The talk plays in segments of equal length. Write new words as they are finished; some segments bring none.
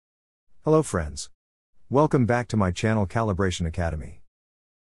Hello friends. Welcome back to my channel Calibration Academy.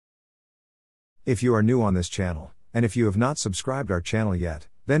 If you are new on this channel, and if you have not subscribed our channel yet,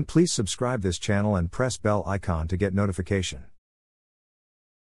 then please subscribe this channel and press bell icon to get notification.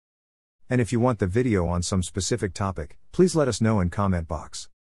 And if you want the video on some specific topic, please let us know in comment box.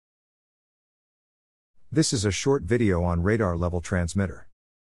 This is a short video on radar level transmitter.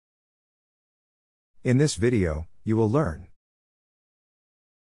 In this video, you will learn: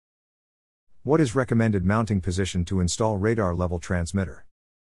 what is recommended mounting position to install radar level transmitter?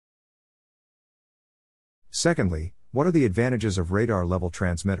 Secondly, what are the advantages of radar level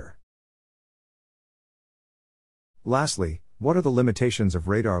transmitter? Lastly, what are the limitations of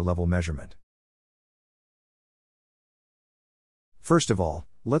radar level measurement? First of all,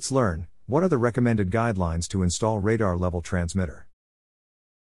 let's learn, what are the recommended guidelines to install radar level transmitter?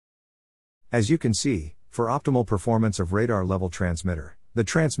 As you can see, for optimal performance of radar level transmitter, the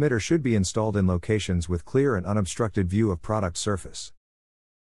transmitter should be installed in locations with clear and unobstructed view of product surface.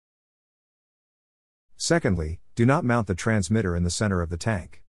 Secondly, do not mount the transmitter in the center of the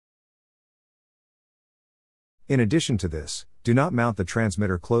tank. In addition to this, do not mount the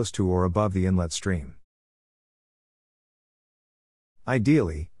transmitter close to or above the inlet stream.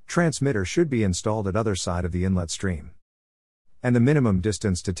 Ideally, transmitter should be installed at other side of the inlet stream. And the minimum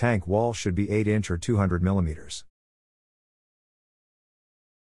distance to tank wall should be 8 inch or 200 mm.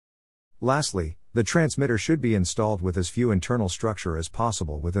 Lastly, the transmitter should be installed with as few internal structure as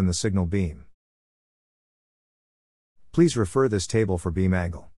possible within the signal beam. Please refer this table for beam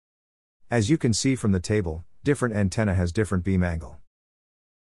angle. As you can see from the table, different antenna has different beam angle.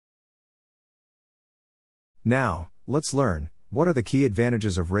 Now, let's learn, what are the key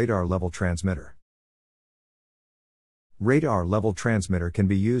advantages of radar level transmitter? Radar level transmitter can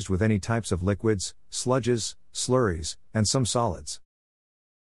be used with any types of liquids, sludges, slurries, and some solids.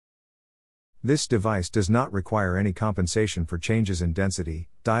 This device does not require any compensation for changes in density,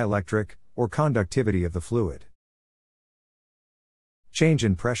 dielectric, or conductivity of the fluid. Change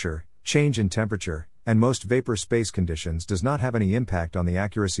in pressure, change in temperature, and most vapor space conditions does not have any impact on the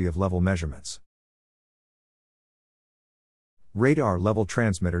accuracy of level measurements. Radar level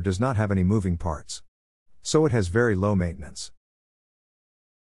transmitter does not have any moving parts, so it has very low maintenance.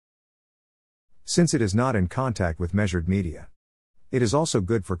 Since it is not in contact with measured media, it is also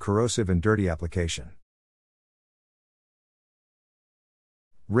good for corrosive and dirty application.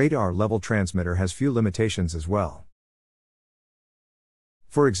 Radar level transmitter has few limitations as well.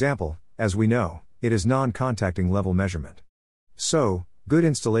 For example, as we know, it is non-contacting level measurement. So, good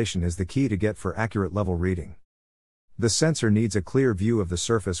installation is the key to get for accurate level reading. The sensor needs a clear view of the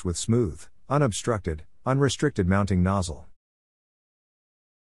surface with smooth, unobstructed, unrestricted mounting nozzle.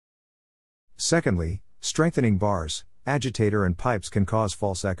 Secondly, strengthening bars, agitator and pipes can cause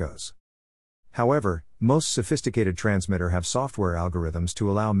false echoes. However, most sophisticated transmitter have software algorithms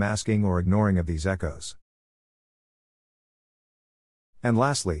to allow masking or ignoring of these echoes. And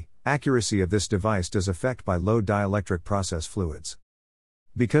lastly, accuracy of this device does affect by low dielectric process fluids.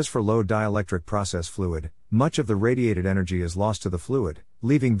 Because for low dielectric process fluid, much of the radiated energy is lost to the fluid,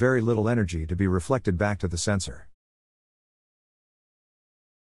 leaving very little energy to be reflected back to the sensor.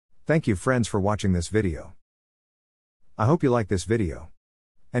 Thank you friends for watching this video. I hope you like this video.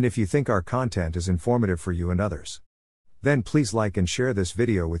 And if you think our content is informative for you and others, then please like and share this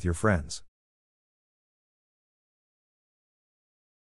video with your friends.